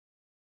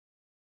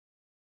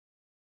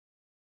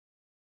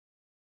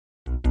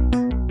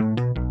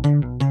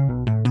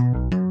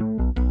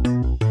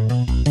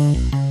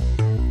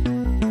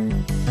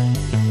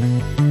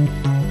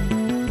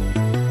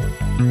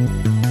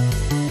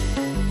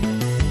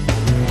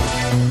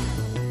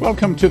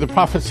Welcome to the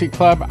Prophecy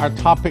Club. Our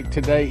topic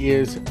today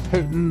is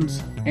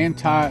Putin's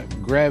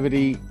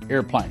anti-gravity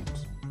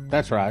airplanes.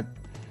 That's right.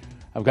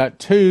 I've got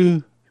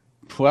two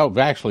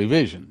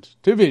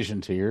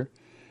visions here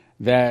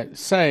that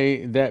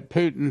say that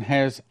Putin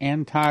has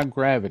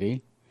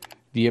anti-gravity,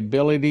 the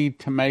ability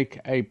to make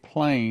a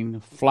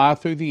plane fly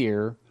through the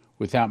air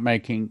without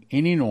making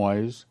any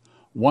noise.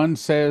 One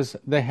says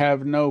they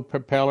have no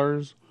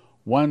propellers.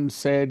 One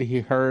said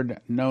he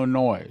heard no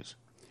noise.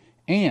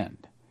 And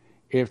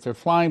if they're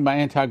flying by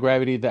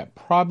anti-gravity, that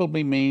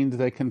probably means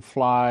they can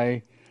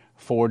fly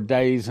for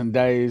days and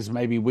days,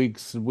 maybe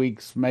weeks,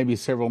 maybe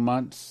several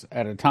months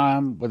at a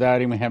time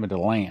without even having to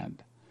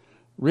land.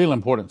 Real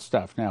important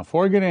stuff. Now,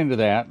 before I get into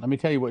that, let me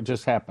tell you what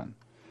just happened.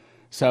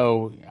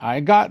 So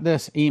I got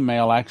this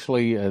email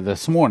actually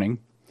yesterday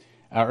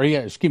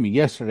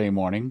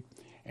morning,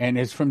 and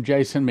it's from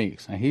Jason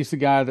Meeks. Now, he's the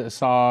guy that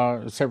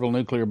saw several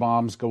nuclear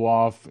bombs go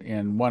off,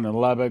 one in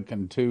Lubbock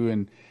and two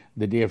in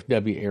the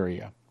DFW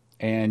area.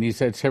 And he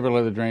said several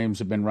other dreams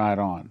have been right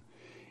on.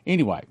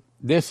 Anyway,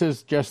 this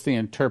is just the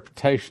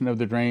interpretation of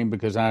the dream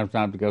because I don't have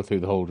time to go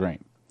through the whole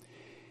dream.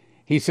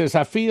 He says,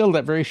 I feel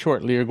that very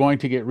shortly you're going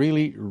to get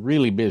really,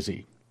 really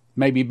busy,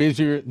 maybe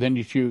busier than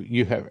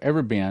you have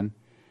ever been,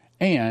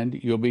 and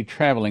you'll be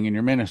traveling in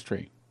your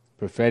ministry.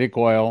 Prophetic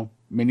oil,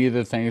 many of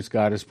the things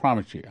God has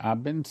promised you.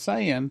 I've been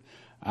saying,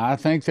 I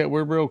think that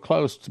we're real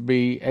close to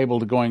be able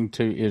to going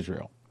to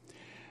Israel.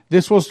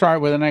 This will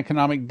start with an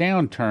economic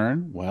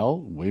downturn. Well,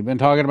 we've been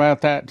talking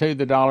about that too.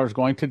 The dollar's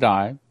going to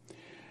die.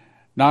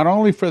 Not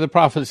only for the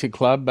Prophecy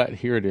Club, but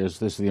here it is,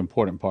 this is the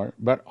important part,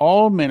 but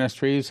all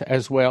ministries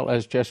as well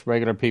as just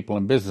regular people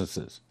and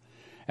businesses.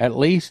 At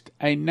least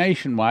a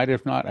nationwide,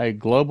 if not a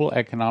global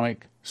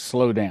economic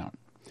slowdown.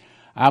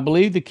 I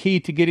believe the key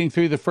to getting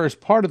through the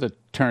first part of the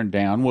turn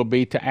down will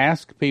be to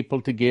ask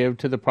people to give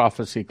to the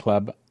Prophecy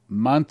Club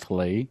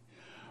monthly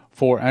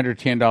for under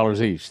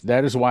 $10 each.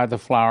 That is why the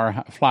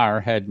flyer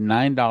had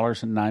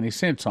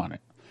 $9.90 on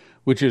it,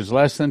 which is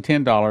less than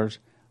 $10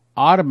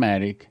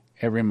 automatic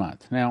every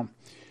month. Now,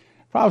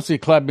 Prophecy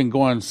Club been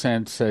going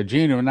since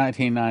June of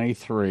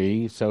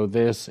 1993, so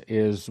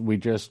we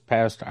just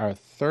passed our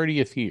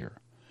 30th year.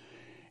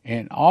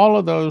 And all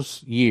of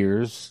those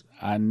years,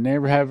 I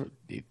never have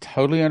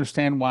totally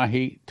understand why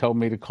he told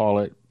me to call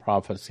it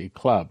Prophecy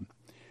Club.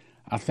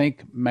 I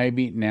think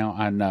maybe now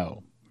I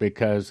know.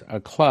 Because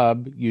a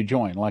club you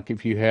join, like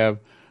if you have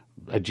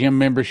a gym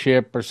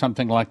membership or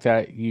something like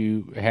that,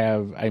 you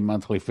have a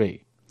monthly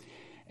fee.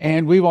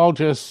 And we've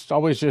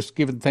always just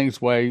given things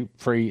away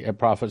free at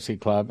Prophecy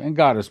Club, and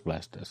God has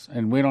blessed us,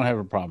 and we don't have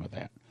a problem with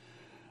that.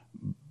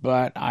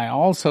 But I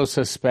also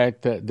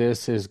suspect that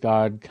this is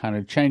God kind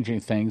of changing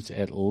things,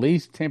 at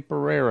least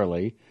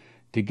temporarily,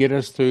 to get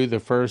us through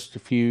the first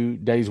few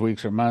days,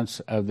 weeks, or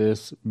months of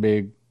this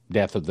big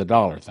death of the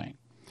dollar thing.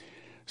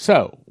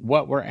 So,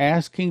 what we're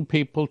asking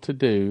people to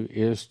do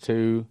is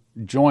to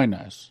join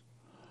us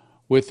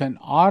with an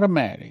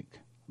automatic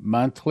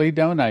monthly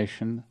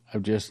donation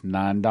of just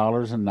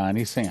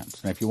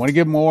 $9.90. Now, if you want to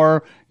give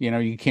more,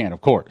 you can,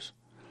 of course.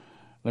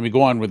 Let me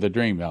go on with the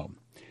dream, though.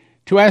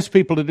 To ask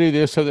people to do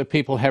this so that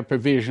people have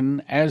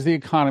provision as the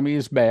economy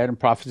is bad and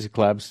Prophecy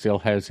Club still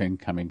has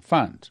incoming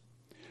funds.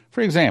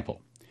 For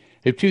example,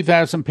 if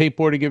 2,000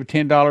 people were to give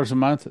 $10 a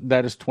month,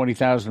 that is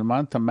 $20,000 a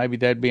month, and maybe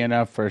that'd be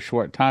enough for a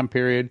short time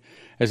period.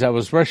 As I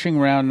was rushing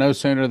around no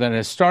sooner than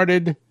it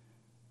started,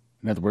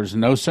 in other words,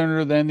 no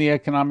sooner than the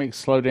economic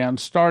slowdown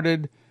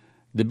started,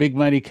 the big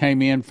money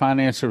came in,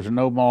 finances are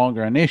no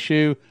longer an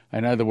issue.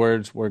 In other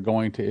words, we're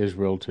going to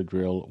Israel to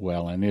drill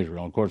well in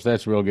Israel. Of course,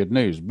 that's real good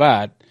news,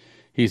 but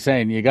he's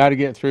saying you got to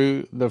get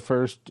through the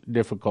first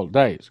difficult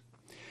days.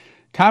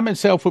 Time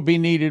itself will be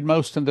needed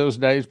most in those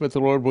days, but the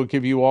Lord will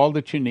give you all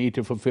that you need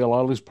to fulfill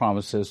all his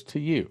promises to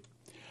you.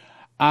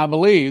 I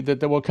believe that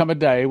there will come a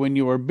day when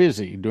you are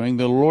busy doing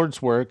the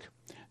Lord's work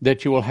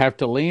that you will have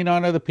to lean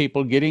on other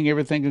people getting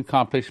everything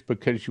accomplished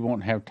because you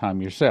won't have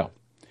time yourself.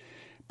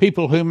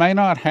 People who may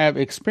not have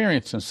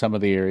experience in some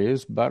of the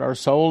areas but are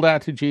sold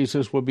out to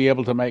Jesus will be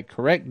able to make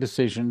correct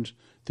decisions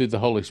through the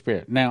Holy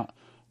Spirit. Now,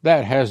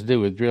 that has to do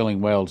with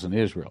drilling wells in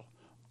Israel.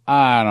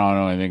 I don't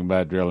know anything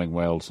about drilling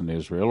wells in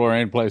Israel or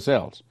anyplace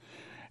else.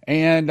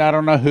 And I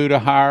don't know who to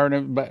hire.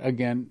 But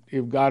again,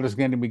 if God is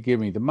going to be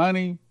giving me the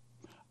money,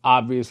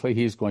 obviously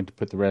he's going to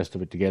put the rest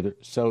of it together.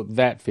 So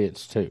that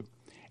fits too.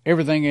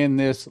 Everything in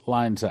this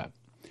lines up.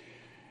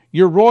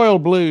 Your royal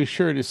blue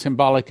shirt is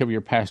symbolic of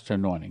your pastor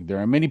anointing. There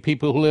are many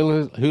people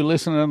who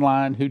listen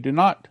online who do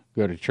not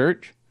go to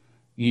church.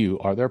 You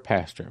are their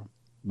pastor.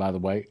 By the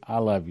way, I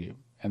love you.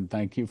 And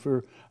thank you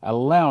for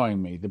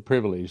allowing me the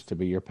privilege to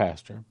be your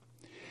pastor.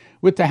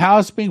 With the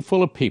house being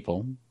full of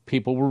people,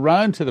 people will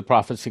run to the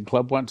Prophecy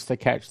Club once they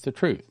catch the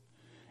truth.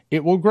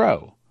 It will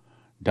grow.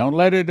 Don't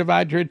let it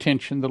divide your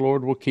attention. The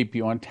Lord will keep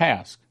you on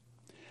task.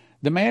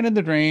 The man in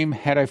the dream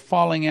had a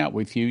falling out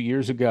with you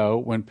years ago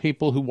when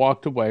people who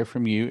walked away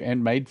from you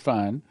and made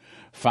fun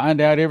find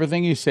out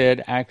everything you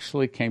said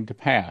actually came to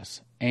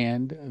pass,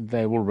 and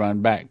they will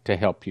run back to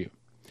help you.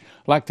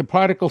 Like the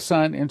prodigal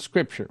son in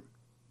Scripture.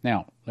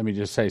 Now, let me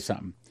just say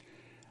something.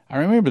 I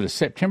remember the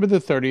September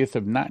the 30th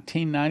of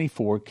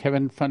 1994,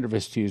 Kevin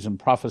Fundervisthusen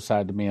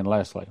prophesied to me and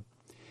Leslie.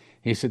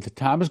 He said, the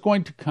time is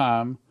going to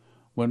come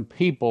when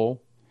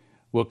people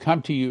will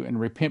come to you and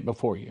repent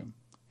before you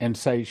and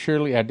say,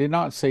 surely I did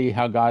not see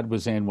how God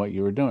was in what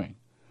you were doing.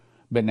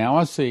 But now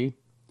I see,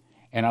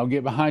 and I'll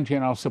get behind you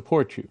and I'll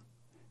support you.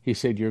 He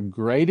said, your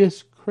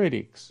greatest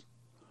critics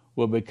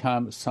will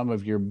become some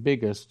of your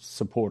biggest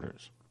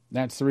supporters.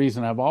 That's the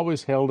reason I've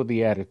always held to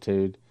the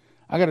attitude,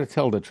 I got to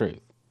tell the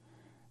truth.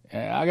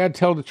 I got to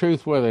tell the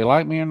truth whether they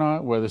like me or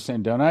not, whether they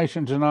send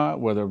donations or not,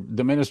 whether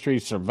the ministry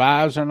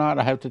survives or not.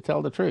 I have to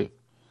tell the truth.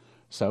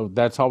 So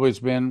that's always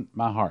been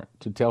my heart,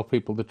 to tell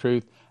people the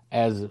truth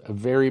as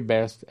very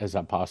best as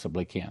I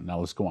possibly can. Now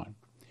let's go on.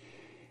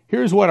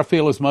 Here's what I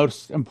feel is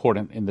most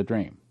important in the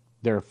dream.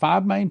 There are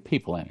 5 main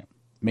people in it.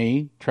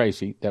 Me,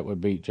 Tracy, that would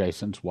be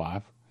Jason's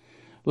wife,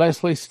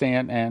 Leslie,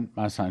 Stan, and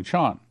my son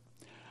Sean.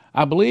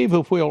 I believe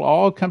if we'll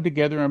all come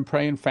together and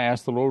pray and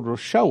fast, the Lord will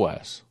show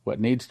us what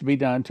needs to be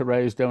done to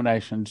raise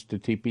donations to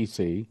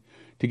TPC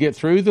to get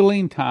through the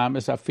lean time,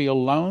 as I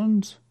feel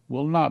loans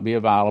will not be a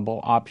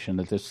viable option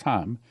at this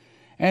time,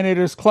 and it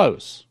is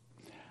close.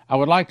 I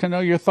would like to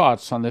know your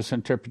thoughts on this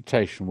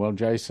interpretation. Well,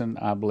 Jason,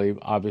 I believe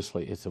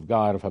obviously it's of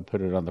God if I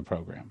put it on the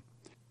program.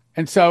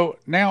 And so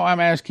now I'm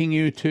asking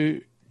you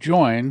to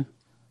join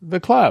the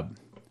club.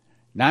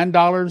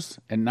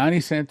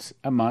 $9.90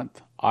 a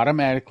month,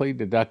 automatically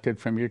deducted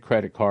from your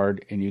credit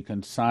card, and you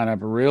can sign up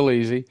real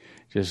easy.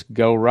 Just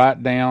go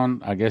right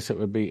down, I guess it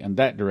would be in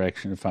that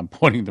direction if I'm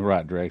pointing the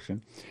right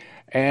direction,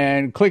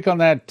 and click on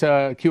that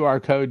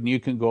QR code and you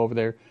can go over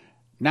there.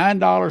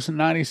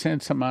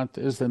 $9.90 a month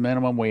is the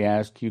minimum we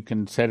ask. You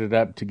can set it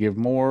up to give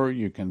more.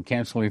 You can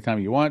cancel anytime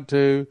you want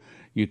to.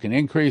 You can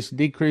increase,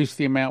 decrease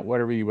the amount,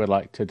 whatever you would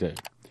like to do.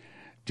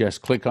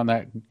 Just click on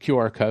that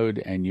QR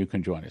code and you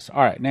can join us.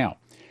 All right, now,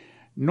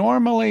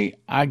 normally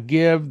I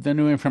give the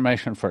new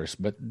information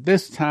first, but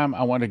this time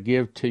I want to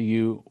give to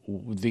you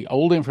the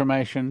old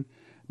information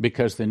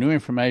because the new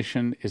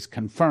information is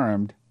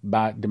confirmed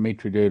by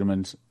Dumitru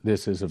Duduman's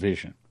This Is a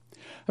Vision.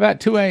 About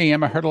 2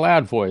 a.m., I heard a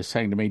loud voice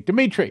saying to me,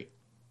 Dumitru,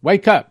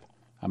 wake up.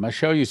 I must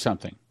show you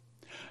something.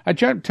 I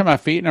jumped to my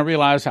feet and I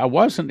realized I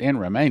wasn't in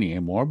Romania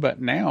anymore, but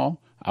now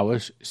I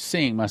was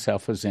seeing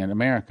myself as in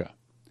America.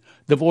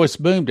 The voice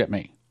boomed at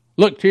me.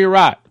 Look to your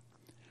right.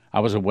 I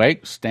was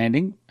awake,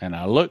 standing, and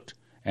I looked,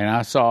 and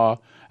I saw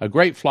a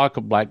great flock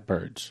of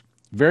blackbirds,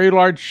 very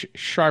large,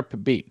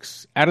 sharp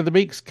beaks. Out of the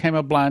beaks came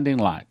a blinding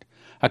light.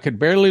 I could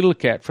barely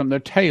look at. From their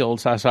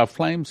tails, I saw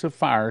flames of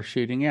fire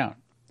shooting out.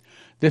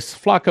 This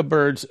flock of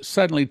birds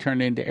suddenly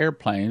turned into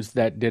airplanes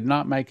that did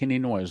not make any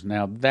noise.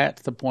 Now,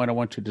 that's the point I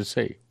want you to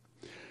see.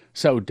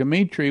 So,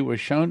 Dumitru was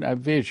shown a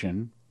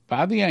vision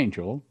by the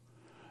angel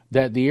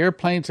that the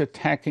airplanes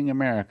attacking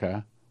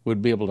America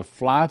would be able to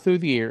fly through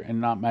the air and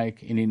not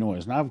make any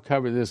noise. And I've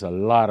covered this a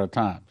lot of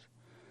times.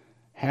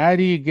 How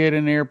do you get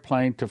an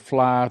airplane to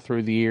fly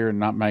through the air and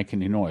not make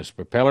any noise?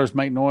 Propellers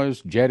make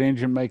noise. Jet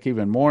engine make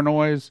even more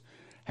noise.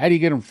 How do you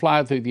get them to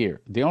fly through the air?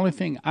 The only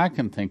thing I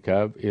can think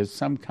of is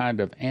some kind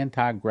of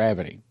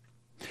anti-gravity.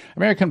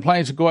 American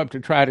planes would go up to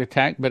try to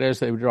attack, but as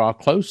they would draw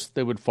close,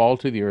 they would fall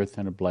to the earth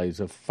in a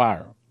blaze of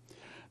fire.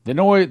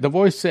 The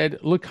voice said,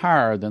 look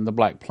higher than the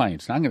black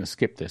planes. Now, I'm going to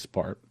skip this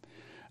part.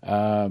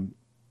 I'm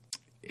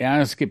going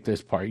to skip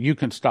this part. You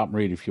can stop and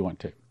read if you want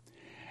to.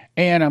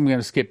 And I'm going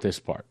to skip this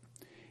part.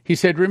 He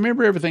said,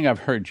 remember everything I've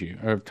heard you,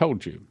 or I've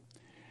told you.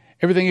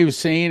 Everything you've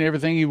seen,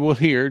 everything you will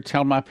hear,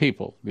 tell my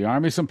people. The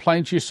armies and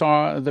planes you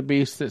saw, the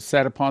beasts that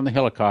sat upon the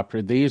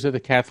helicopter, these are the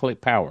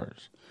Catholic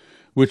powers,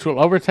 which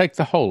will overtake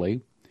the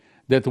holy,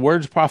 that the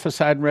words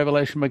prophesied in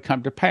Revelation may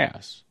come to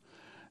pass.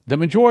 The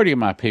majority of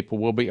my people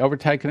will be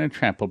overtaken and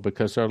trampled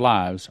because their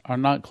lives are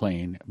not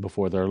clean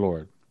before their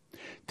Lord.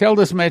 Tell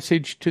this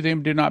message to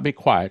them, do not be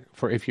quiet,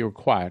 for if you are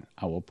quiet,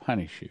 I will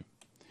punish you.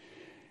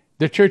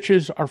 The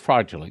churches are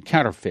fraudulent,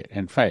 counterfeit,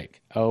 and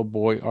fake. Oh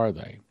boy, are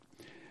they.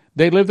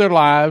 They live their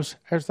lives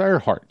as their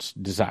hearts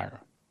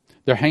desire.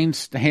 Their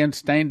hands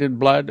stained in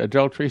blood,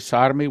 adultery,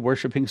 sodomy,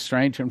 worshiping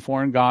strange and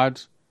foreign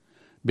gods.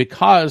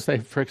 Because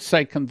they've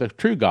forsaken the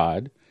true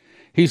God,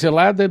 He's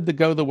allowed them to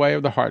go the way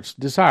of their heart's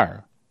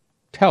desire.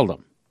 Tell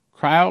them,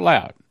 cry out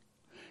loud.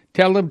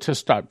 Tell them to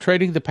stop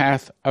treading the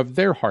path of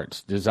their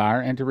heart's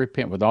desire and to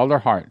repent with all their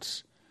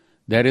hearts,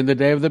 that in the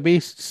day of the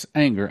beast's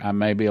anger I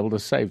may be able to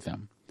save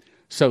them,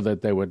 so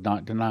that they would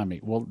not deny me.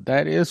 Well,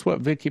 that is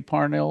what Vicki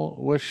Parnell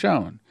was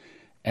shown.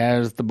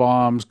 As the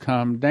bombs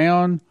come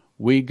down,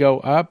 we go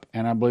up,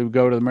 and I believe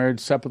go to the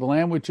marriage supper of the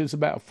Lamb, which is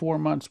about 4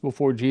 months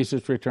before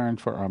Jesus returns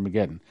for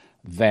Armageddon.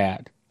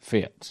 That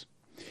fits.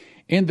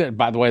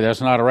 By the way, that's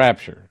not a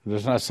rapture.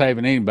 That's not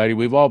saving anybody.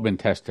 We've all been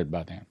tested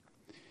by that.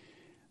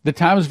 The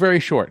time is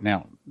very short.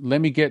 Now, let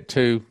me go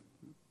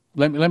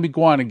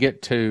on and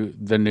get to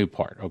the new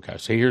part. Okay,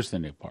 so here's the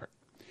new part.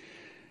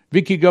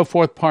 Vicki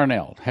Goforth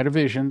Parnell had a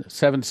vision,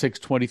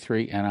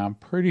 7/6/23, and I'm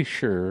pretty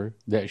sure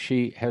that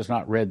she has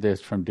not read this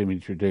from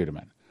Dumitru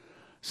Duduman.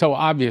 So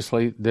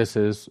obviously, this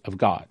is of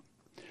God.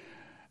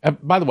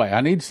 By the way,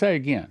 I need to say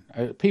again,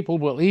 people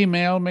will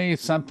email me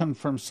something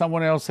from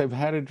someone else they've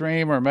had a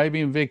dream, or maybe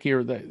in Vicki,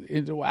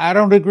 I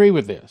don't agree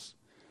with this.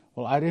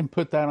 Well, I didn't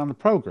put that on the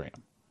program.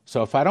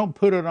 So if I don't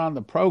put it on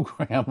the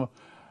program,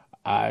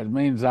 it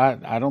means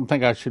I don't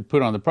think I should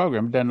put it on the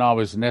program. It doesn't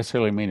always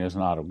necessarily mean it's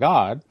not of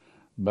God,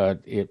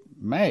 but it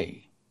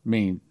may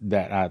mean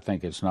that I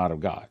think it's not of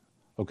God.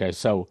 Okay,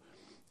 so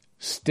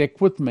stick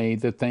with me,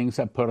 the things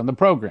I put on the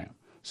program.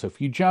 So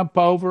if you jump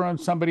over on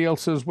somebody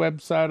else's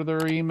website or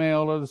their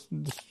email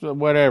or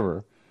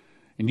whatever,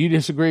 and you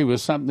disagree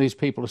with something these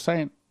people are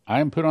saying,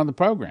 I am put on the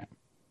program.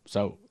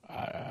 So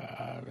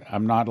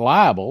I'm not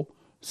liable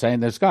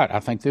saying that's God. I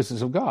think this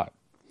is of God.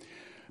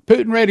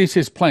 Putin readies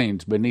his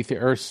planes beneath the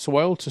earth's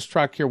soil to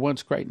strike your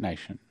once great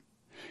nation.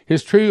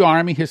 His true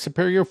army, his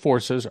superior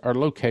forces, are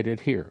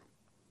located here.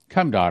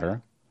 Come,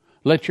 daughter,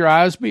 let your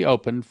eyes be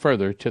opened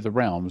further to the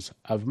realms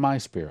of my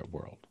spirit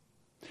world.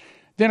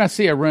 Then I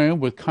see a room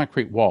with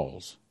concrete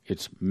walls.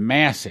 It's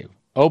massive,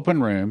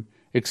 open room,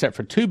 except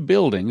for 2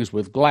 buildings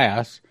with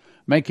glass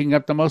making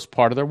up the most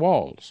part of their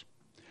walls.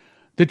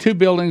 The 2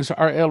 buildings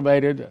are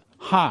elevated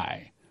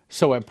high,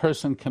 so a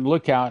person can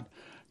look out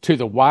to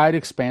the wide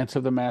expanse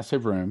of the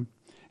massive room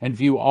and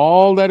view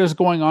all that is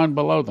going on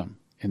below them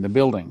in the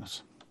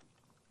buildings.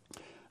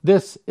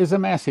 This is a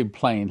massive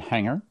plane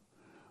hangar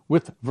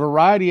with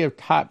variety of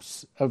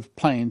types of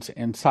planes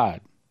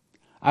inside.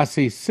 I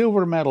see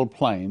silver metal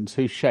planes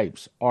whose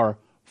shapes are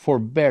for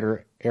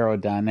better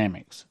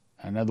aerodynamics.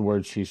 In other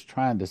words, she's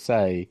trying to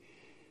say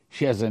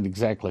she hasn't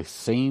exactly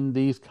seen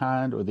these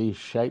kind or these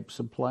shapes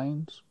of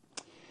planes.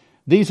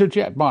 These are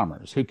jet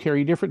bombers who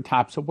carry different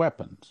types of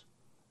weapons.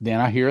 Then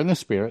I hear in the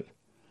spirit,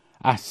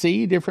 I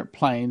see different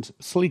planes,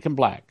 sleek and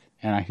black,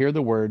 and I hear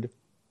the word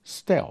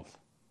stealth.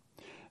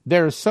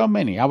 There are so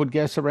many, I would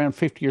guess around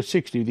 50 or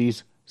 60 of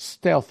these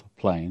stealth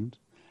planes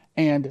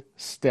and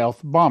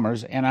stealth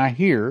bombers, and I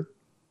hear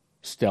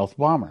stealth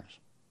bombers.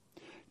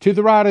 To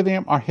the right of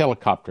them are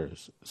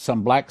helicopters,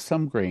 some black,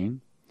 some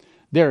green.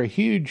 There are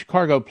huge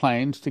cargo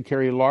planes to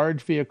carry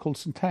large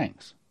vehicles and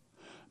tanks.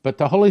 But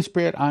the Holy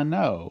Spirit, I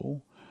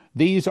know,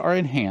 these are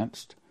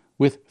enhanced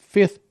with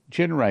 5th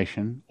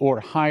generation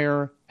or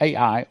higher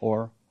AI,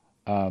 or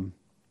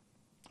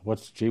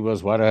what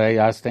does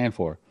AI stand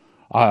for?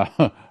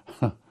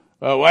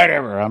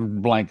 Whatever,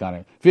 I'm blank on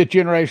it. 5th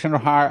generation or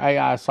higher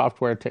AI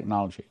software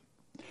technology.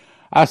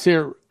 I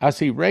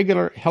see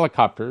regular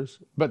helicopters,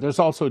 but there's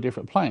also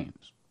different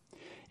planes.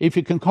 If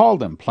you can call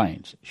them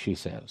planes, she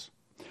says.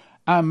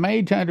 I'm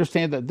made to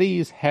understand that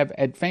these have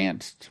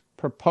advanced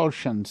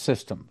propulsion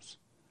systems.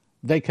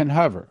 They can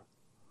hover.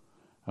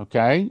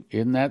 Okay,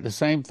 isn't that the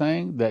same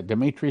thing that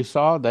Dumitru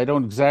saw? They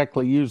don't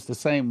exactly use the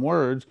same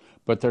words,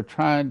 but they're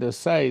trying to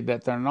say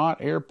that they're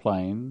not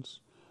airplanes,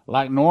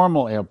 like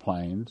normal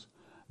airplanes,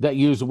 that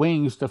use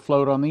wings to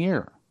float on the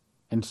air.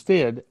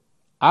 Instead,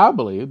 I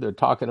believe they're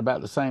talking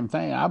about the same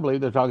thing. I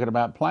believe they're talking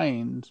about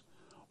planes,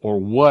 or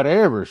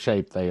whatever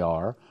shape they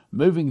are,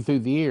 moving through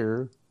the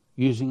air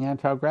using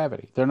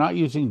anti-gravity. They're not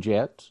using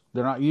jets.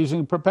 They're not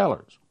using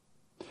propellers.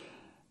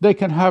 They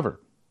can hover,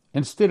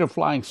 instead of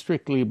flying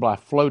strictly by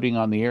floating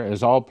on the air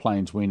as all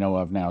planes we know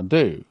of now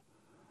do.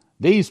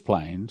 These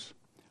planes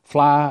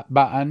fly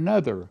by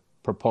another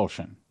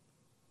propulsion.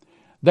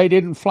 They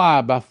didn't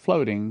fly by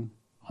floating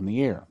on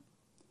the air.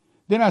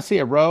 Then I see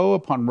a row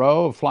upon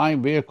row of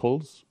flying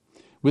vehicles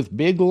with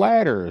big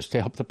ladders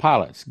to help the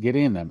pilots get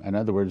in them. In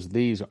other words,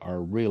 these are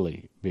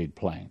really big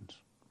planes.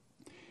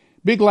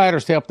 Big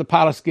ladders to help the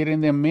pilots get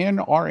in them. Men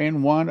are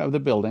in one of the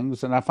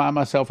buildings, and I find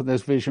myself in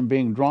this vision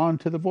being drawn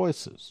to the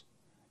voices.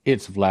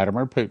 It's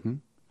Vladimir Putin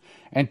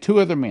and 2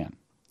 other men.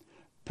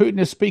 Putin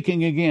is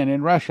speaking again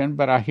in Russian,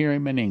 but I hear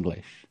him in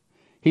English.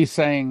 He's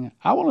saying,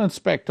 I will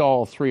inspect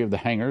all 3 of the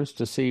hangars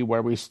to see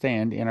where we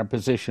stand in our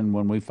position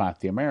when we fight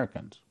the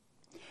Americans.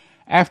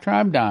 After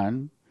I'm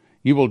done,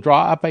 you will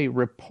draw up a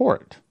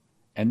report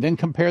and then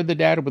compare the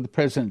data with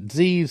President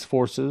Xi's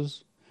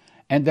forces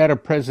and that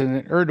of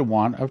President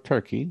Erdogan of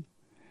Turkey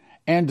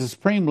and the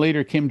Supreme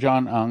Leader Kim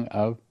Jong-un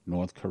of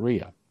North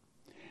Korea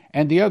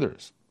and the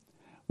others.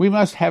 We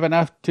must have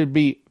enough to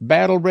be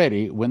battle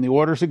ready when the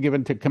orders are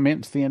given to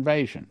commence the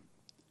invasion.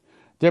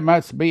 There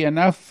must be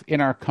enough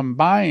in our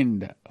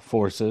combined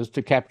forces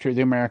to capture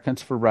the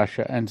Americans for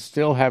Russia and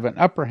still have an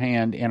upper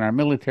hand in our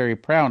military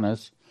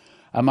prowess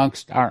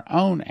amongst our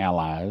own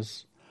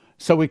allies,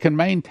 so we can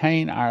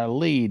maintain our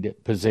lead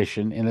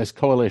position in this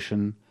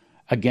coalition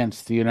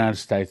against the United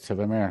States of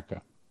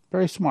America.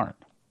 Very smart.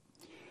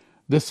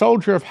 The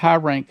soldier of high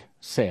rank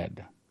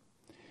said,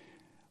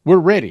 we're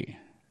ready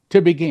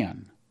to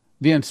begin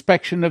the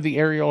inspection of the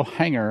aerial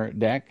hangar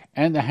deck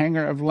and the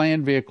hangar of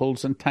land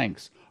vehicles and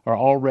tanks are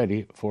all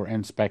ready for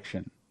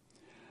inspection.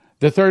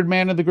 The 3rd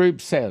man of the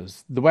group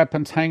says, the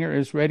weapons hangar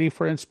is ready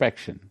for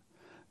inspection.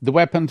 The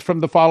weapons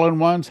from the fallen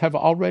ones have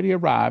already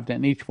arrived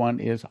and each one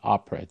is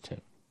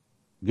operative.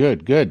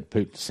 Good,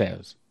 Putin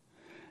says.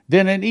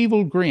 Then an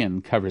evil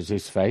grin covers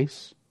his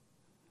face.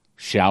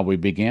 Shall we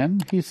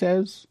begin, he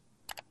says.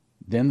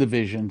 Then the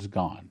vision's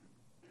gone.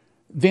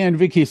 Then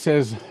Vicki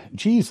says,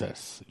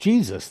 Jesus,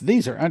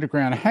 these are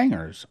underground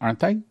hangars, aren't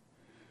they?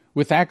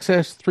 With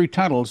access through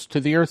tunnels to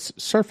the Earth's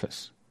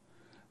surface.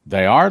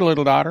 They are,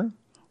 little daughter,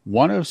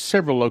 one of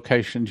several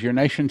locations your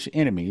nation's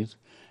enemies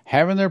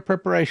have in their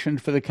preparation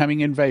for the coming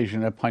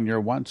invasion upon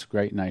your once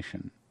great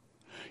nation.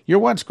 Your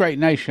once great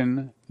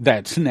nation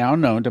that's now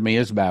known to me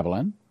as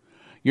Babylon.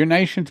 Your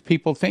nation's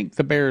people think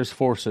the Bears'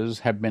 forces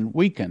have been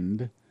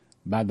weakened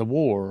by the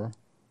war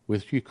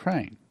with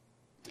Ukraine.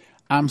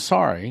 I'm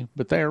sorry,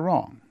 but they are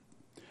wrong.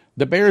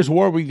 The Bears'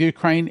 war with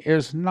Ukraine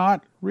is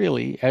not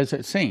really as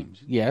it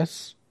seems.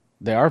 Yes,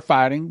 they are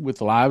fighting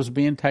with lives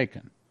being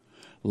taken,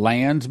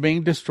 lands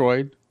being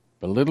destroyed,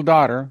 but little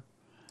daughter,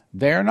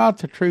 they are not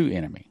the true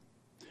enemy.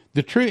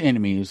 The true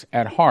enemies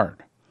at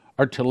heart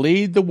are to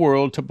lead the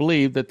world to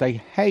believe that they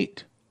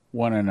hate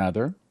one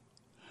another.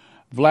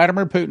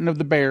 Vladimir Putin of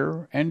the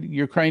Bear and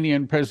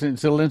Ukrainian President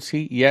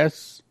Zelensky,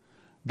 yes,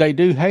 they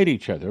do hate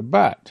each other,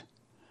 but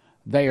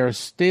they are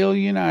still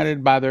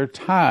united by their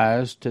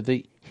ties to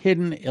the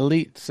hidden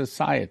elite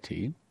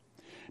society,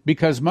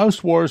 because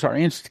most wars are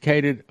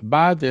instigated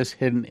by this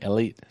hidden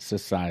elite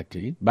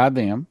society, by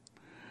them,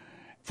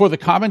 for the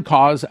common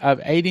cause of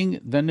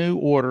aiding the new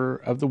order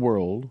of the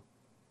world.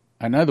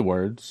 In other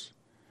words,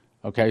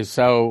 okay,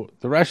 so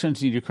the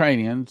Russians and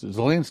Ukrainians,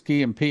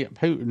 Zelensky and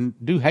Putin,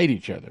 do hate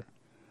each other,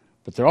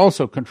 but they're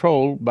also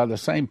controlled by the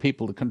same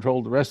people that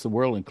control the rest of the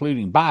world,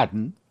 including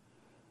Biden,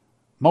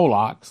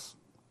 Molochs,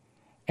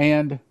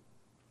 and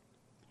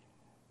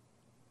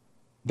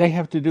they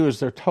have to do as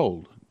they're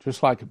told.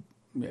 Just like,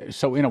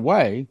 so in a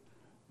way,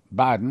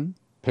 Biden,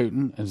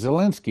 Putin, and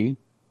Zelensky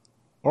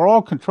are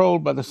all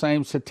controlled by the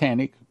same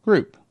satanic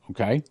group,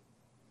 okay?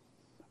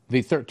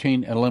 The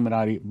 13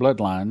 Illuminati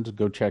Bloodlines,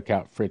 go check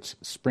out Fritz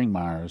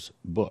Springmeier's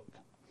book.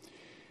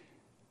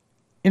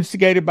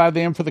 Instigated by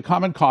them for the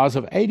common cause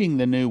of aiding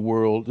the new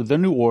world, the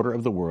new order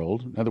of the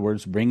world, in other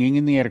words, bringing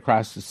in the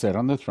Antichrist to sit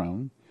on the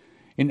throne,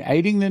 in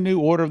aiding the new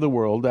order of the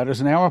world that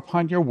is now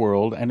upon your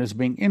world and is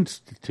being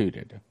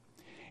instituted.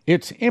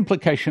 Its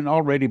implication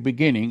already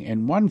beginning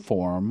in one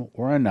form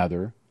or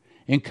another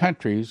in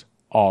countries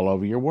all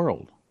over your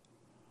world.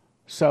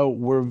 So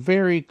we're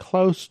very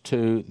close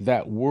to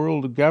that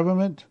world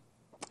government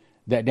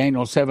that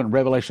Daniel 7,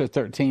 Revelation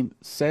 13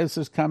 says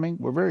is coming.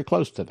 We're very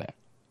close to that.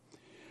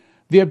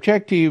 The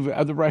objective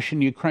of the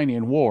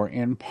Russian-Ukrainian war,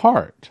 in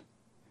part,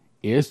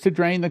 is to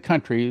drain the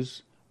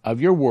countries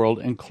of your world,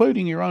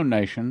 including your own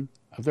nation,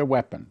 of their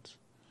weapons.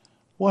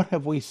 What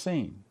have we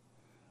seen?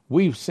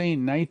 We've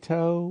seen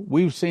NATO,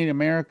 we've seen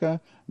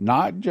America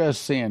not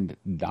just send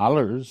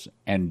dollars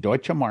and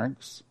Deutsche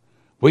Marks,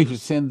 we've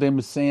seen them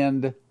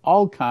send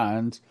all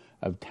kinds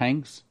of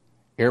tanks,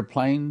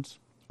 airplanes,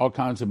 all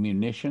kinds of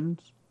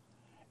munitions,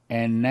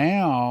 and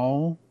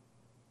now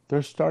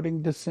they're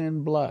starting to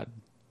send blood.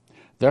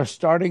 They're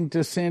starting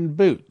to send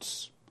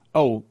boots.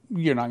 Oh,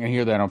 you're not going to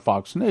hear that on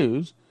Fox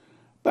News,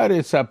 but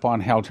it's up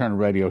on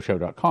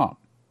HalTurnerRadioShow.com.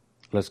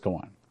 Let's go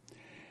on.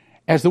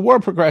 As the war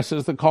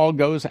progresses, the call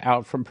goes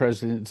out from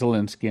President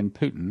Zelensky and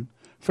Putin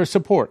for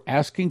support,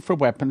 asking for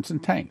weapons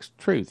and tanks.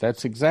 Truth,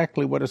 that's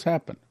exactly what has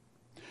happened.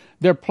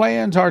 Their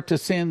plans are to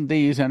send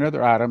these and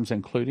other items,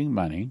 including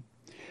money,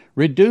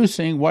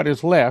 reducing what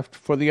is left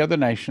for the other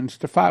nations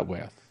to fight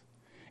with,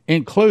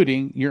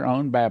 including your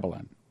own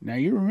Babylon. Now,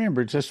 you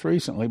remember just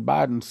recently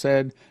Biden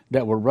said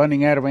that we're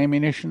running out of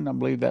ammunition. I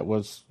believe that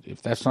was,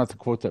 if that's not the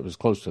quote, that was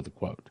close to the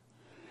quote.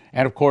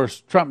 And, of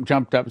course, Trump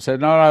jumped up and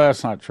said, no,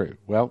 that's not true.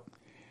 Well,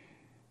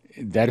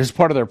 that is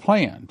part of their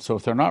plan. So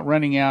if they're not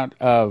running out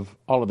of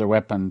all of their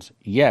weapons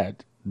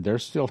yet, they're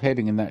still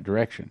heading in that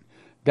direction.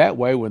 That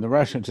way, when the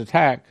Russians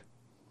attack,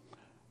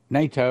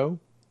 NATO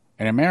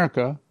and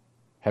America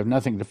have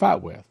nothing to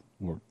fight with,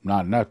 or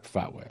not enough to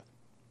fight with.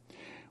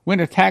 When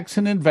attacks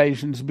and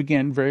invasions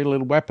begin, very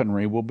little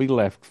weaponry will be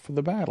left for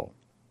the battle.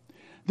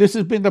 This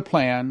has been the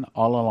plan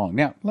all along.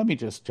 Now, let me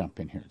just jump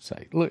in here and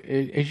say, look,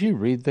 as you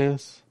read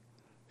this,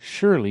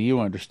 surely you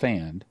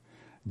understand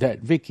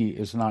that Vicki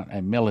is not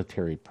a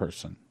military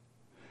person.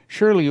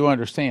 Surely you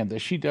understand that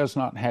she does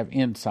not have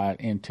insight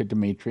into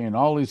Dumitru and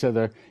all these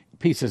other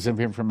pieces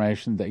of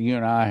information that you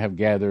and I have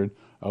gathered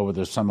over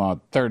the some odd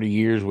 30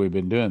 years we've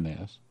been doing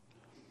this.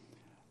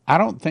 I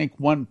don't think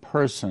one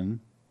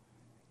person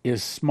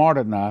is smart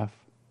enough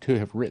to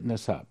have written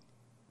this up.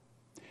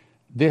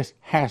 This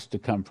has to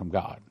come from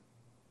God.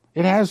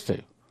 It has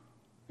to.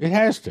 It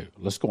has to.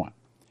 Let's go on.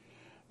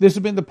 This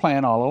has been the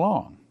plan all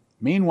along.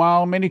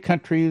 Meanwhile, many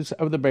countries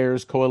of the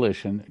Bears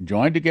coalition,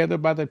 joined together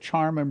by the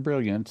charm and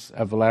brilliance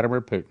of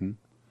Vladimir Putin,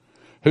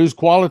 whose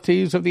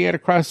qualities of the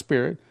Antichrist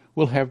spirit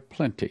will have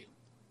plenty.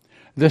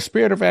 The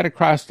spirit of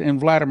Antichrist in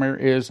Vladimir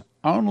is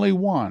only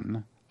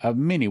one of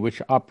many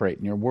which operate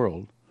in your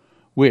world,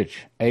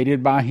 which,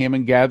 aided by him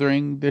in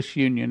gathering this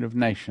union of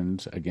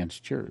nations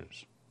against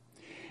yours.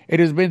 It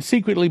has been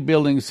secretly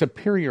building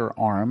superior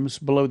arms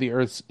below the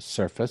earth's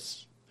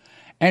surface,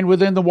 and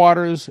within the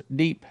waters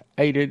deep,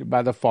 aided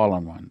by the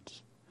fallen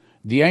ones,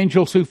 the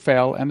angels who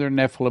fell and their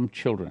Nephilim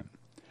children,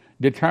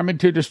 determined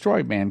to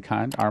destroy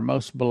mankind, our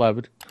most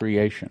beloved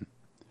creation.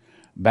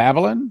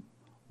 Babylon,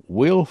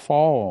 will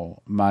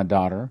fall, my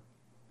daughter,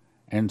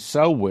 and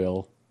so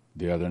will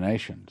the other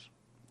nations.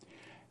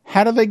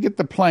 How do they get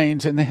the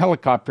planes and the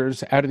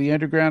helicopters out of the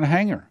underground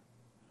hangar?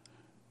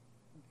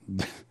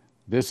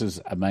 This is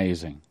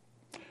amazing.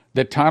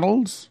 The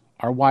tunnels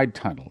are wide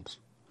tunnels,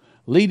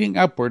 leading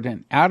upward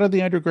and out of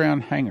the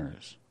underground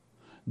hangars.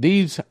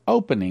 These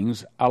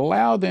openings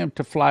allow them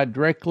to fly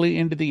directly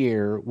into the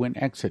air when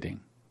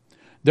exiting.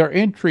 Their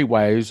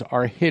entryways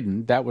are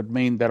hidden. That would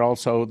mean that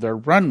also their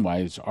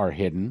runways are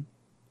hidden.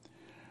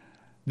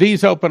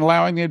 These open,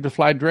 allowing them to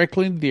fly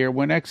directly into the air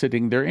when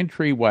exiting. Their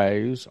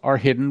entryways are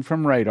hidden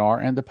from radar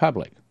and the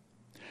public.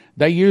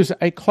 They use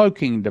a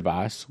cloaking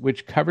device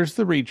which covers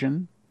the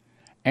region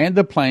and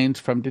the planes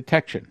from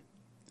detection.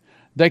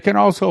 They can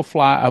also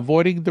fly,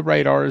 avoiding the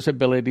radar's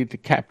ability to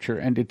capture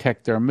and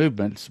detect their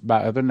movements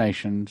by other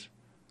nations,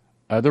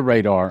 other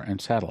radar and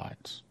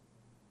satellites.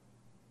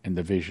 And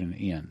the vision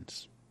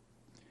ends.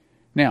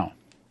 Now,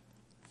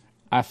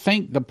 I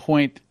think the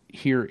point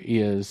here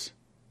is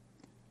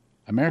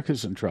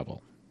America's in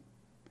trouble.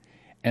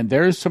 And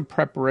there's some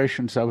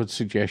preparations I would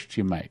suggest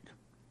you make.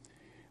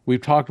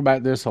 We've talked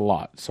about this a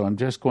lot, so I'm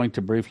just going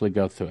to briefly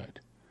go through it.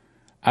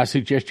 I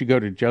suggest you go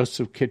to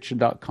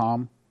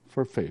josephkitchen.com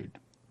for food.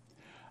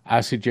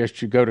 I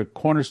suggest you go to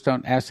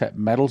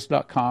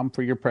cornerstoneassetmetals.com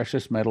for your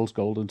precious metals,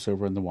 gold and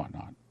silver and the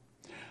whatnot.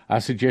 I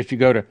suggest you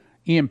go to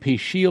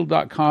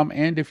empshield.com,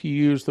 and if you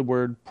use the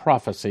word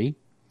prophecy,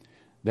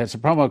 that's a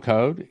promo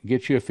code,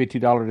 gets you a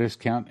 $50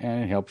 discount,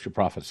 and it helps your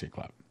Prophecy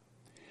Club.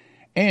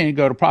 And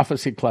go to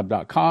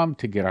prophecyclub.com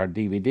to get our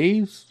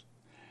DVDs,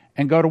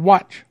 and go to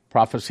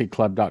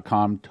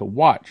WatchProphecyClub.com to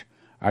watch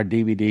our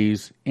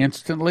DVDs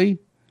instantly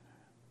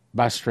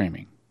by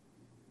streaming.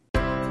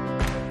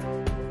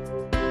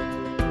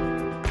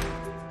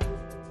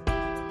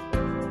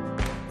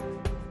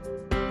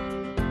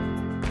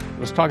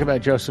 Let's talk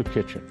about Joseph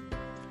Kitchen.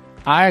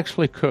 I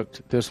actually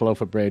cooked this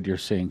loaf of bread you're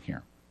seeing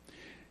here.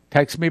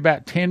 Takes me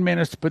about 10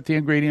 minutes to put the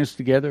ingredients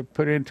together,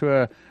 put it into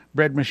a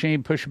bread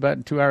machine, push a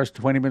button, 2 hours,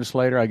 20 minutes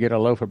later, I get a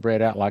loaf of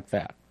bread out like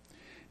that.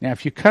 Now,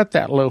 if you cut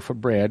that loaf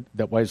of bread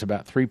that weighs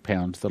about 3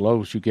 pounds, the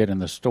loaves you get in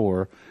the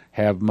store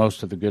have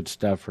most of the good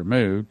stuff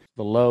removed.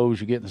 The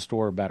loaves you get in the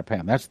store are about 1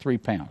 pound. That's 3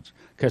 pounds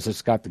because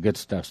it's got the good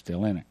stuff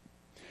still in it.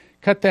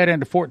 Cut that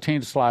into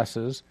 14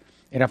 slices,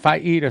 and if I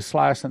eat a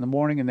slice in the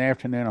morning and the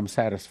afternoon, I'm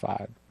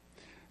satisfied.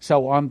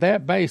 So on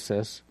that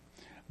basis,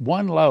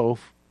 one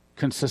loaf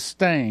can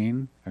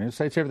sustain, I didn't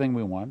say it's everything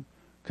we want,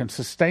 can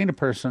sustain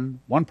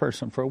one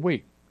person for a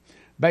week.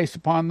 Based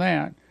upon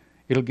that,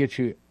 it'll get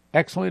you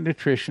excellent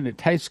nutrition. It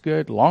tastes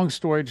good, long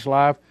storage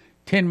life,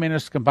 10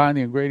 minutes to combine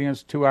the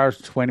ingredients, 2 hours,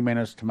 20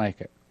 minutes to make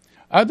it.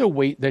 Other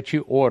wheat that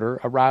you order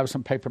arrives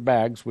in paper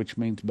bags, which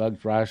means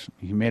bugs, rice,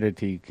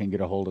 humidity can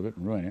get a hold of it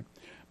and ruin it.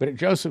 But at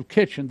Joseph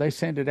Kitchen, they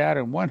send it out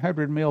in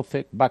 100 mil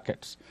thick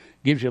buckets.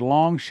 Gives you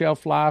long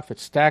shelf life.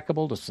 It's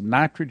stackable. The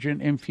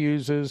nitrogen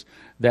infuses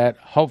that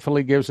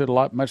hopefully gives it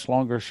much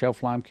longer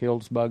shelf life,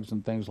 kills bugs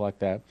and things like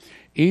that.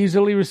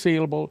 Easily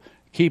resealable,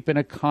 keep in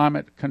a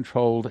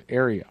climate-controlled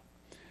area.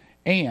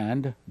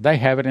 And they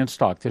have it in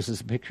stock. This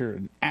is a picture,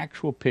 an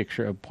actual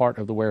picture of part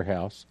of the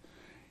warehouse.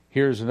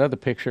 Here's another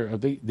picture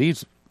of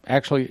these.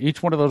 Actually,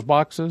 each one of those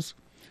boxes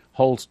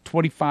holds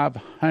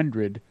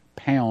 2,500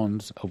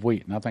 pounds of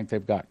wheat, and I think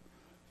they've got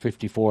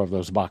 54 of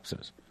those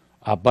boxes,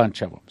 a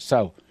bunch of them.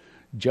 So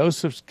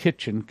Joseph's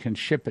Kitchen can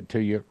ship it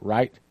to you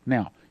right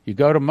now. You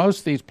go to most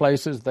of these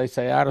places, they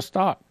say out of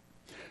stock.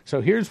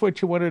 So here's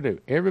what you want to do.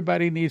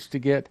 Everybody needs to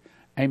get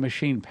a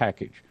machine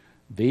package.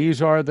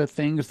 These are the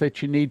things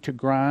that you need to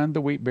grind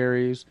the wheat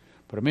berries.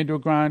 Put them into a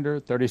grinder.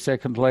 30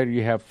 seconds later,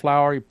 you have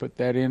flour. You put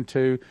that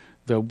into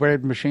the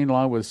bread machine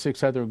along with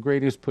 6 other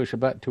ingredients. Push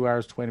about 2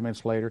 hours, 20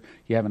 minutes later,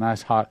 you have a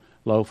nice hot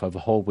loaf of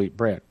whole wheat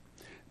bread.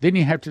 Then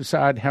you have to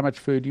decide how much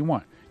food you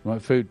want. You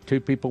want food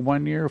 2 people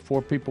 1 year,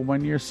 4 people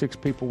 1 year, 6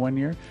 people 1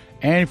 year.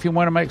 And if you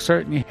want to make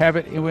certain you have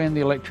it when the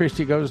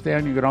electricity goes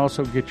down, you can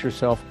also get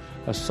yourself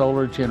a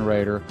solar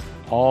generator,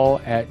 all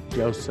at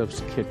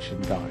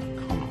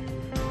josephskitchen.com.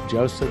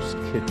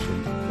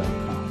 josephskitchen.com.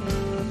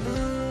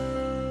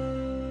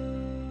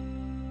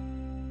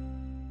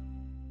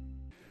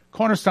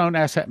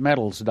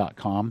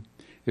 CornerstoneAssetMetals.com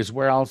is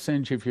where I'll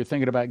send you if you're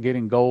thinking about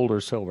getting gold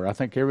or silver. I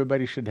think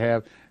everybody should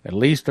have at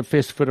least a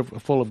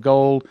fistful of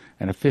gold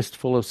and a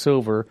fistful of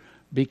silver,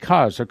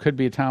 because there could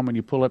be a time when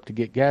you pull up to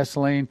get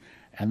gasoline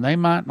and they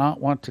might not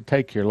want to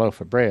take your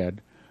loaf of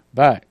bread,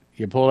 but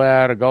you pull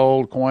out a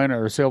gold coin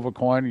or a silver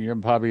coin, and you're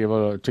probably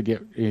able to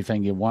get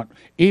anything you want,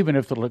 even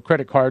if the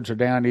credit cards are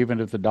down, even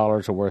if the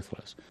dollars are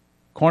worthless.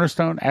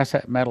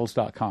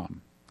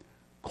 CornerstoneAssetMetals.com.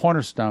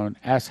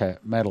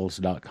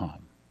 CornerstoneAssetMetals.com.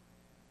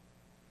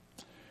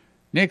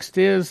 Next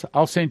is,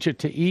 I'll send you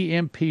to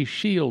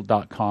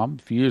EMPShield.com.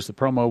 If you use the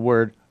promo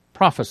word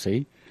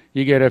prophecy,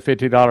 you get a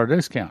 $50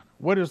 discount.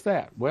 What is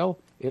that? Well,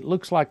 it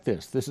looks like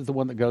this. This is the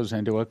one that goes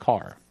into a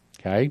car,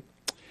 okay?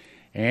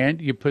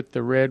 And you put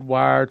the red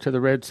wire to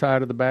the red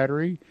side of the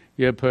battery,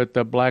 you put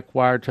the black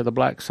wire to the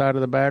black side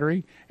of the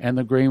battery, and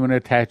the green one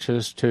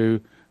attaches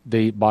to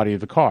the body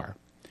of the car.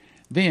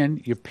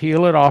 Then you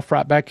peel it off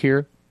right back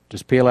here.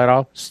 Just peel that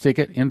off, stick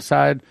it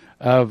inside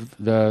of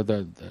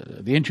the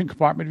engine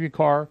compartment of your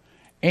car.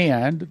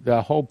 And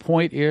the whole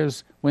point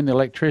is when the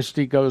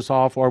electricity goes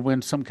off or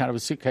when some kind of a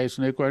suitcase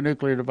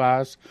nuclear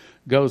device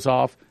goes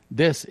off,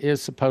 this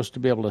is supposed to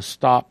be able to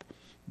stop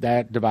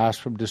that device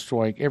from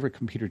destroying every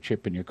computer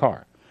chip in your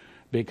car.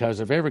 Because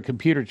if every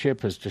computer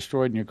chip is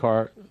destroyed in your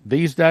car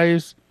these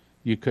days,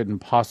 you couldn't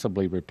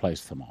possibly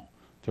replace them all.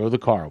 Throw the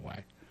car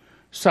away.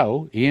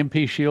 So,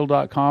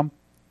 EMPShield.com,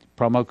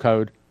 promo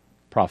code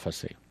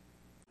prophecy.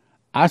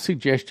 I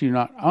suggest you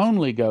not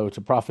only go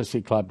to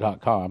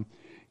prophecyclub.com,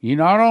 you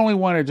not only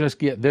want to just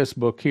get this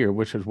book here,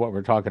 which is what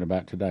we're talking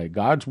about today,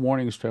 God's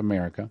Warnings to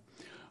America.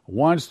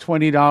 One's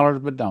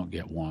 $20, but don't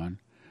get one.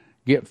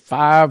 Get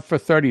 5 for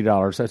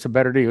 $30. That's a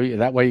better deal.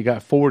 That way you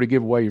got 4 to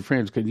give away your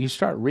friends. Because you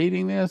start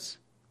reading this,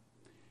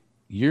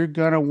 you're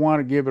going to want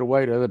to give it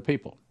away to other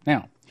people.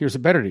 Now, here's a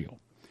better deal.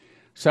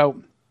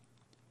 So,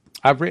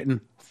 I've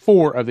written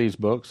 4 of these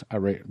books. I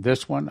wrote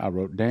this one. I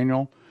wrote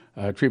Daniel,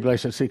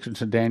 Tribulation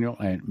Secrets of Daniel,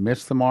 and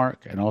Miss the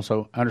Mark, and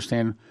also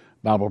Understand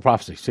Bible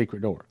Prophecy,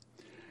 Secret Door.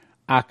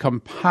 I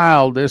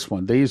compiled this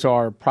one. These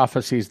are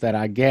prophecies that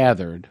I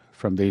gathered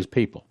from these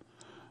people,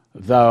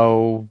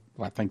 though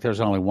I think there's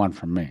only one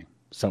from me.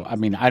 So, I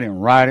mean, I didn't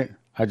write it.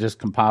 I just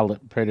compiled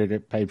it, printed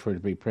it, paid for it to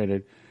be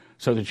printed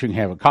so that you can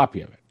have a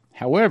copy of it.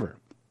 However,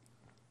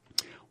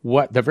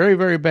 what the very,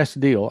 very best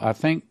deal, I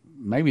think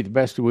maybe the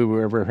best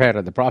we ever had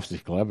at the Prophecy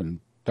Club in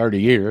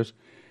 30 years,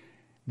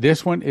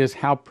 this one is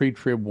How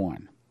Pre-Trib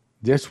Won.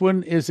 This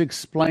one is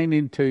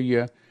explaining to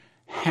you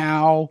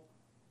how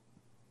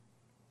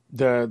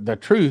the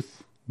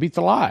truth beat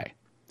the lie.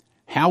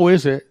 How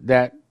is it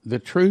that the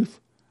truth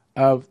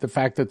of the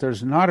fact that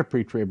there's not a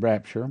pre-trib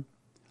rapture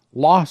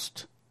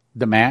lost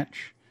the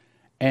match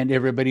and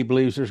everybody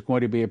believes there's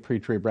going to be a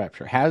pre-trib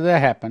rapture? How did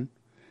that happen?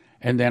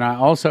 And then I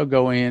also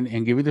go in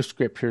and give you the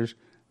scriptures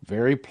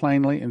very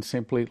plainly and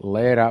simply,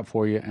 lay it out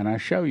for you, and I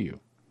show you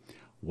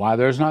why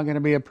there's not going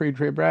to be a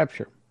pre-trib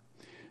rapture.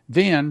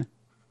 Then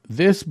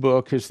this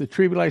book is the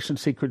Tribulation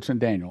Secrets in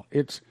Daniel.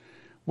 It's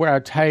where I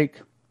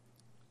take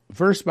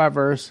verse by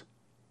verse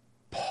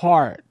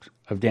part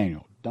of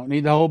Daniel. Don't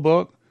need the whole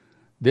book.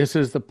 This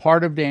is the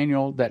part of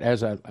Daniel that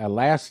as a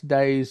last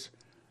days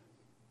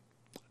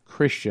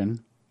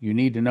Christian, you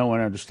need to know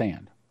and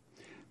understand.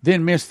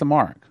 Then Miss the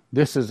Mark.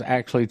 This has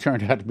actually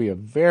turned out to be a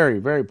very,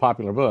 very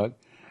popular book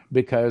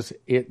because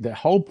the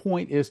whole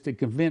point is to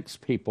convince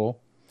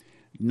people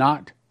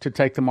not to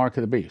take the mark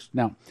of the beast.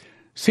 Now,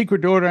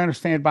 Secret Door to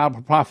Understand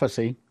Bible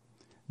Prophecy,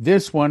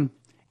 this one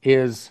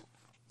is,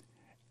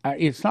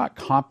 it's not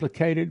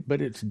complicated,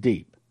 but it's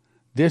deep.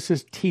 This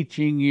is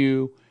teaching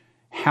you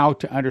how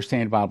to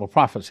understand Bible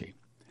prophecy.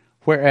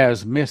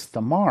 Whereas Miss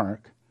the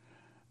Mark,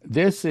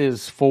 this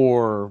is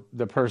for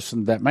the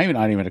person that maybe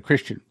not even a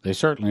Christian. They're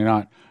certainly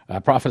not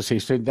a prophecy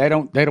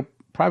student. They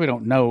probably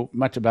don't know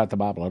much about the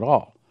Bible at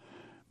all.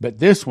 But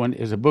this one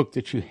is a book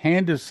that you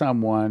hand to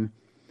someone.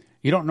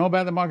 You don't know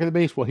about the mark of the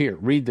beast? Well, here,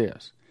 read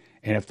this.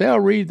 And if they'll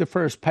read the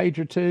first page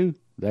or two,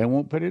 they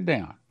won't put it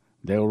down.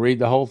 They'll read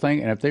the whole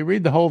thing. And if they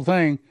read the whole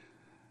thing,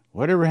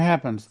 whatever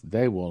happens,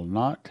 they will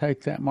not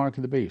take that mark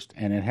of the beast.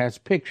 And it has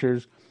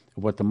pictures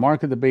of what the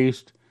mark of the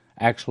beast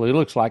actually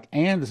looks like.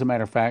 And as a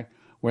matter of fact,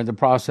 we're in the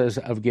process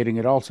of getting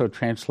it also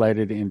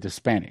translated into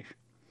Spanish.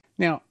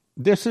 Now,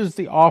 this is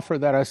the offer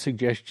that I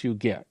suggest you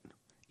get.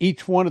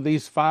 Each one of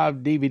these 5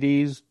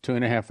 DVDs,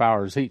 2.5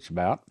 hours each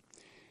about,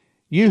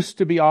 used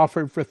to be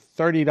offered for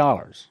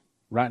 $30.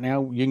 Right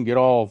now, you can get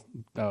all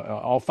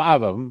 5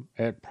 of them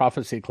at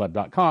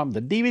prophecyclub.com,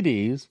 the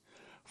DVDs,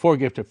 for a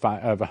gift of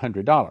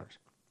 $100.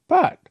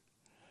 But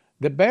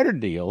the better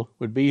deal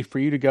would be for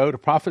you to go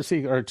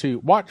to to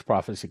Watch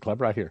Prophecy Club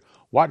right here,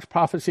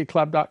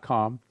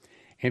 WatchProphecyClub.com.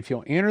 If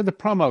you'll enter the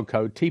promo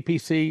code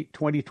TPC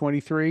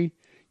 2023,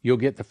 you'll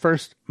get the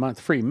first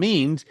month free.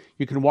 Means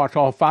you can watch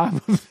all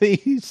 5 of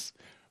these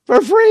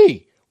for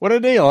free. What a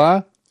deal,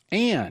 huh?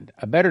 And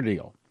a better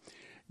deal.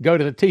 Go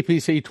to the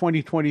TPC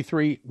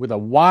 2023 with a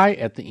Y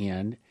at the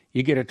end.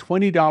 You get a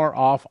 $20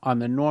 off on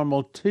the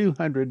normal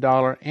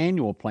 $200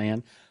 annual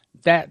plan.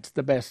 That's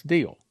the best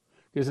deal.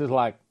 This is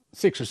like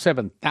 $6,000 or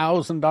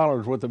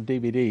 $7,000 worth of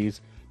DVDs.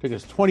 Took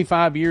us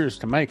 25 years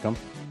to make them,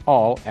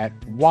 all at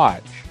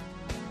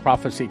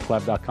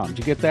WatchProphecyClub.com. Did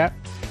you get that?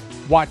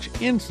 Watch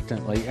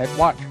instantly at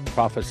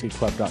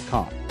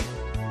WatchProphecyClub.com.